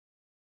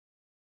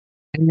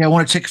And I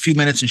want to take a few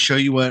minutes and show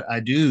you what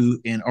I do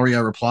in REI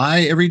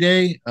Reply every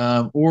day,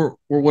 or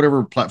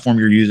whatever platform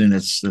you're using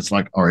that's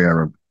like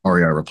REI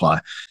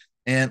Reply.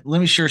 And let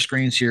me share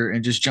screens here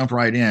and just jump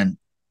right in.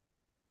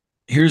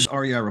 Here's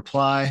REI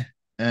Reply,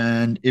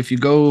 and if you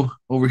go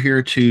over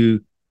here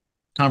to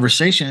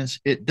conversations,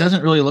 it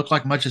doesn't really look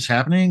like much is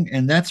happening,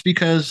 and that's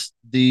because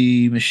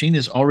the machine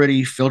is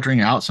already filtering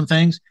out some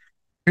things.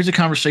 Here's a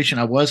conversation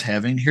I was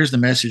having. Here's the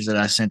message that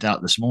I sent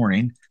out this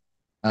morning,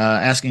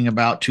 asking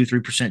about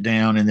 2-3%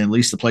 down and then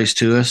lease the place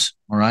to us.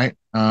 All right.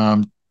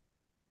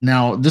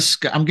 Now this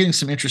I'm getting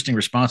some interesting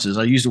responses.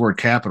 I use the word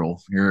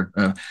capital here.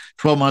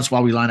 12 months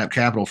while we line up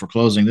capital for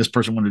closing. This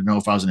person wanted to know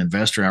if I was an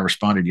investor. I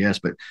responded yes.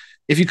 But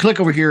if you click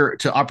over here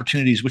to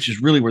opportunities, which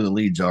is really where the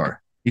leads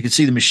are, you can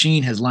see the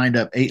machine has lined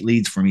up 8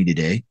 leads for me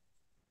today.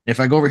 If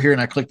I go over here and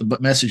I click the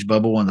message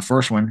bubble on the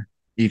first one,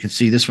 you can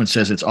see this one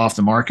says it's off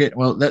the market.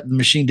 Well, that the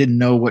machine didn't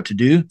know what to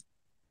do.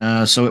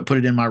 So it put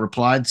it in my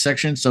replied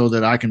section so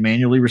that I can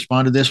manually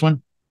respond to this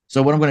one.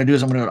 So what I'm going to do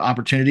is I'm going to go to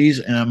opportunities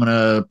and I'm going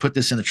to put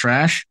this in the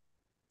trash.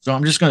 So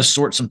I'm just going to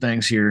sort some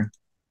things here,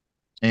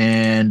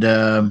 and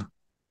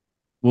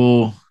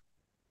we'll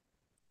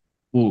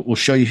we'll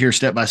show you here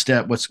step by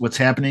step what's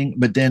happening.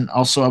 But then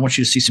also I want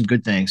you to see some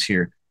good things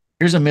here.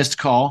 Here's a missed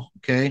call.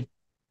 Okay,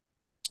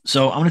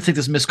 so I'm going to take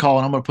this missed call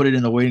and I'm going to put it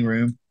in the waiting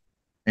room.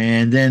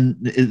 And then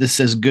this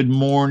says good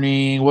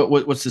morning.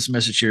 What's this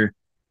message here?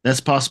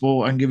 That's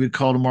possible. I can give you a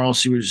call tomorrow.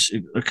 See what.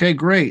 Okay,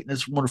 great.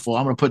 That's wonderful.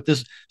 I'm going to put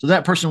this. So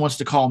that person wants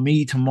to call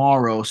me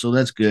tomorrow. So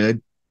that's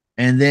good.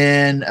 And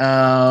then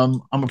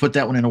I'm going to put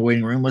that one in a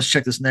waiting room. Let's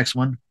check this next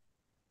one.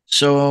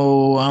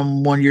 So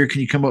 1 year. Can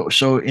you come up?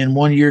 So in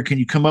 1 year, can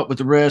you come up with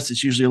the rest?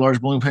 It's usually a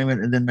large balloon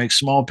payment and then make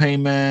small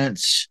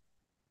payments.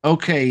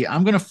 Okay,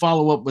 I'm going to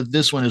follow up with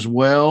this one as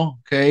well.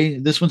 Okay,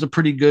 this one's a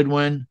pretty good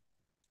one.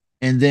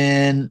 And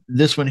then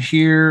this one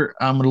here,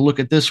 I'm going to look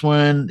at this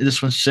one.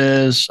 This one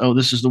says, oh,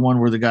 this is the one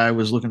where the guy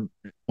was wanting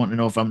to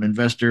know if I'm an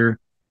investor.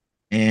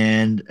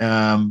 And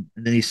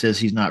then he says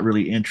he's not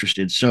really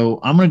interested.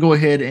 So I'm going to go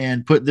ahead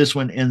and put this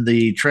one in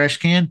the trash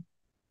can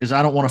because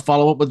I don't want to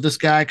follow up with this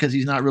guy because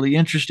he's not really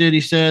interested,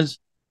 he says.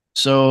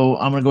 So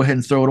I'm going to go ahead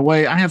and throw it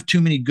away. I have too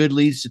many good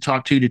leads to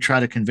talk to try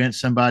to convince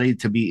somebody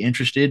to be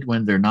interested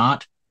when they're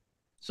not.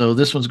 So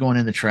this one's going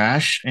in the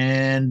trash.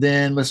 And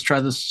then let's try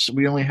this.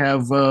 We only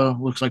have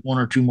looks like one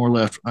or two more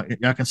left.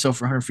 I can sell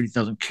for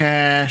 150,000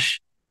 cash.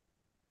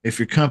 If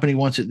your company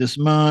wants it this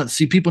month.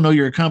 See, people know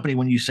you're a company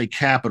when you say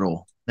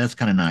capital. That's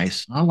kind of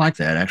nice. I like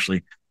that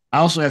actually. I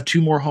also have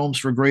two more homes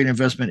for great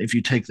investment if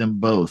you take them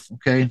both.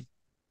 Okay.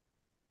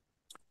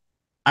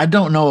 I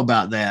don't know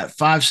about that.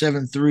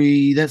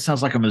 573, that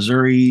sounds like a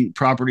Missouri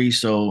property.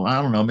 So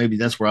I don't know. Maybe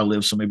that's where I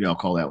live. So maybe I'll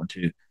call that one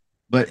too.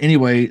 But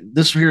anyway,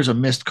 this here's a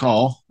missed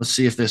call. Let's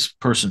see if this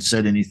person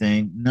said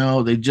anything.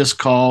 No, they just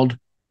called.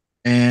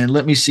 And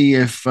let me see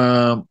if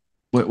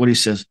what he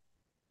says.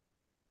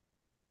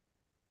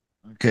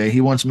 Okay,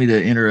 he wants me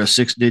to enter a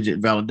 6-digit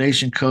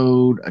validation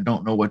code. I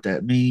don't know what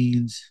that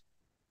means.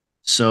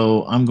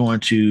 So I'm going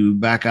to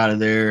back out of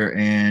there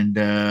and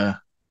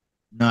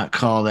not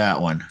call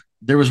that one.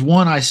 There was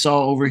one I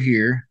saw over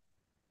here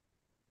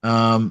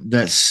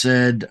that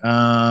said,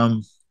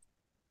 let's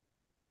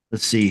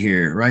see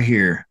here, right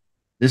here.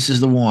 This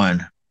is the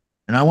one.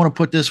 And I want to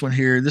put this one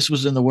here. This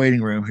was in the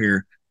waiting room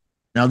here.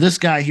 Now, this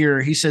guy here,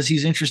 he says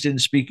he's interested in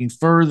speaking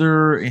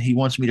further and he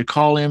wants me to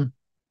call him.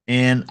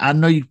 And I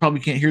know you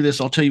probably can't hear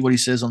this. I'll tell you what he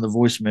says on the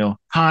voicemail.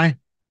 Hi,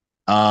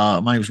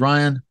 my name's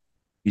Ryan.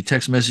 You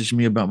text messaged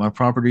me about my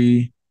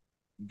property,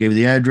 gave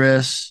the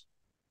address.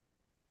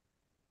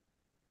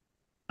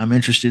 I'm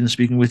interested in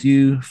speaking with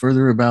you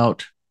further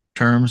about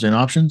terms and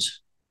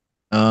options.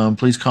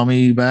 Please call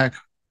me back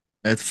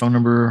at the phone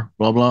number,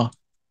 blah, blah.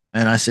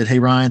 And I said, hey,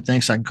 Ryan,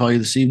 thanks. I can call you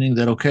this evening. Is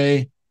that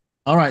okay?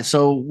 All right.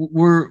 So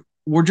we're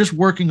just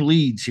working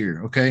leads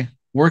here. Okay.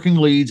 Working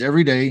leads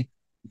every day.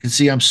 You can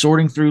see I'm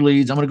sorting through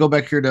leads. I'm going to go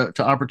back here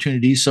to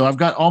opportunities. So I've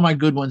got all my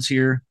good ones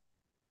here.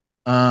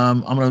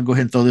 I'm going to go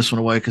ahead and throw this one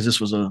away because this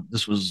was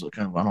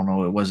kind of, I don't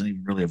know. It wasn't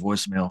even really a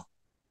voicemail.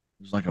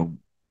 It was like a,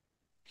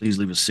 please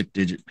leave a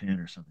 6-digit pin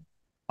or something.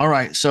 All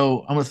right.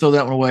 So I'm going to throw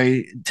that one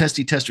away.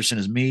 Testy Testerson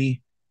is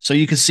me. So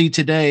you can see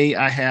today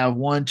I have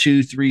 1,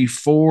 2, 3,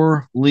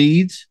 4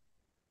 leads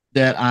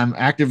that I'm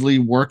actively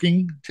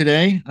working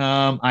today.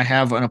 I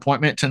have an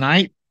appointment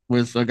tonight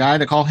with a guy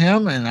to call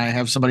him, and I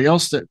have somebody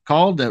else that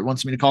called that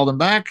wants me to call them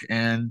back.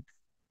 And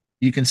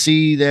you can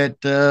see that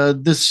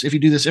this, if you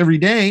do this every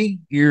day,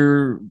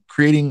 you're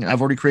creating. I've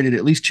already created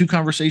at least 2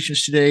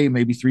 conversations today,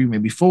 maybe 3,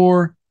 maybe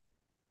 4.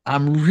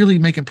 I'm really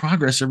making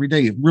progress every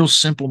day. Real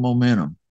simple momentum.